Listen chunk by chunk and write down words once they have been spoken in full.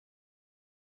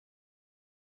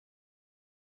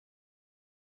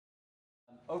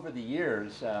over the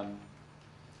years,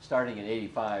 starting in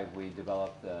 '85, we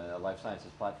developed a life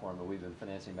sciences platform, and we've been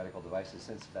financing medical devices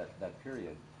since that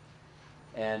period.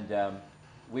 And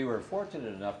we were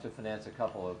fortunate enough to finance a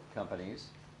couple of companies,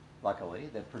 luckily,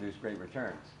 that produced great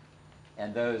returns.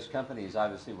 And those companies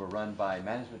obviously were run by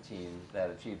management teams that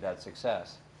achieved that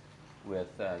success with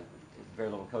very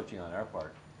little coaching on our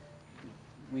part.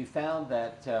 We found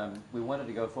that we wanted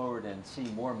to go forward and see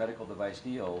more medical device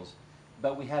deals,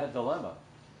 but we had a dilemma.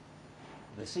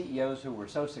 The CEOs who were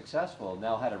so successful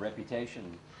now had a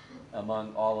reputation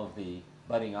among all of the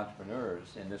budding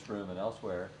entrepreneurs in this room and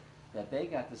elsewhere that they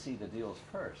got to see the deals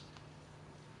first.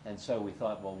 And so we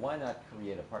thought, well, why not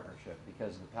create a partnership?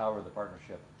 Because the power of the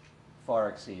partnership far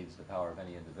exceeds the power of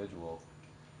any individual.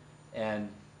 And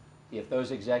if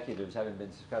those executives, having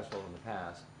been successful in the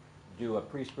past, do a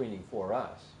pre-screening for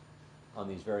us on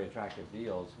these very attractive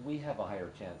deals, we have a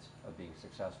higher chance of being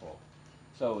successful.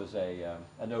 So it was a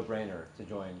no-brainer to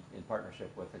join in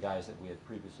partnership with the guys that we had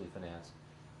previously financed,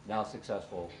 now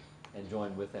successful, and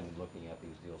join with them in looking at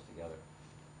these deals together.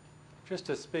 Just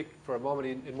to speak for a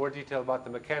moment in more detail about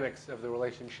the mechanics of the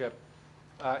relationship,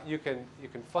 you can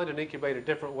fund an incubator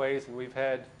different ways, and we've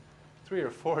had 3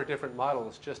 or 4 different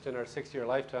models just in our 6-year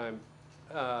lifetime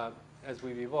as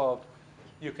we've evolved.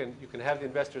 You can have the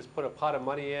investors put a pot of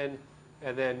money in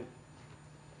and then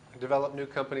develop new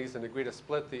companies and agree to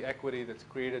split the equity that's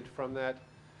created from that.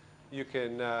 You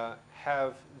can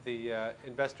have the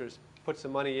investors put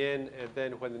some money in, and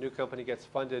then when the new company gets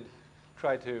funded,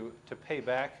 try to pay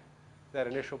back that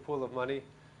initial pool of money.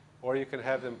 Or you can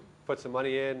have them put some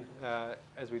money in,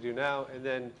 as we do now, and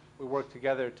then we work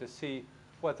together to see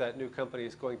what that new company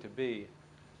is going to be,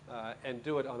 and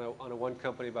do it on a one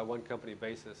company by one company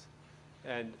basis.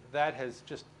 And that has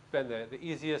just been the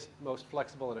easiest, most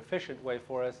flexible and efficient way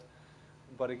for us.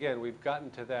 But again, we've gotten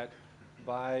to that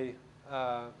by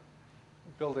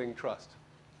building trust.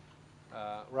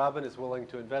 Robin is willing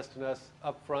to invest in us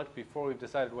up front before we've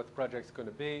decided what the project's going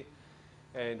to be,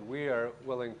 and we are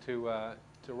willing to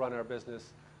run our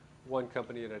business one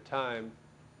company at a time,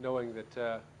 knowing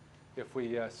that if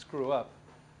we screw up,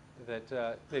 that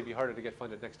it may be harder to get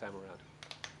funded next time around.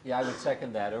 Yeah, I would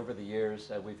second that. Over the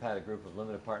years, we've had a group of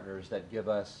limited partners that give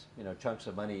us, chunks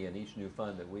of money in each new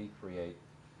fund that we create,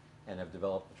 and have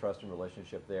developed a trust and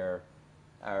relationship there.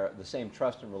 The same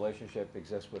trust and relationship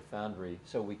exists with Foundry,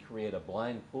 so we create a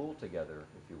blind pool together,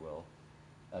 if you will,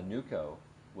 a NewCo,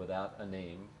 without a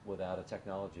name, without a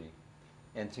technology,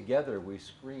 and together we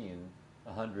screen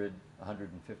 100,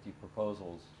 150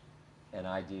 proposals and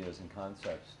ideas and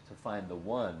concepts to find the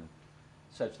one,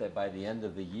 such that by the end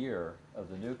of the year of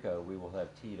the NewCo, we will have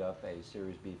teed up a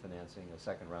Series B financing, a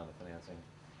second round of financing,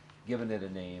 given it a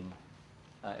name,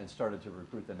 and started to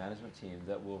recruit the management team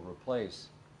that will replace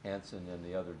Hanson and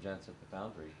the other gents at the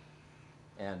Foundry,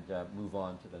 and move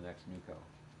on to the next NewCo.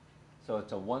 So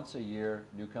it's a once-a-year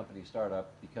new company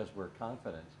startup, because we're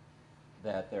confident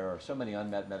that there are so many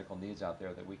unmet medical needs out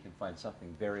there that we can find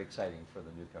something very exciting for the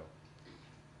NewCo.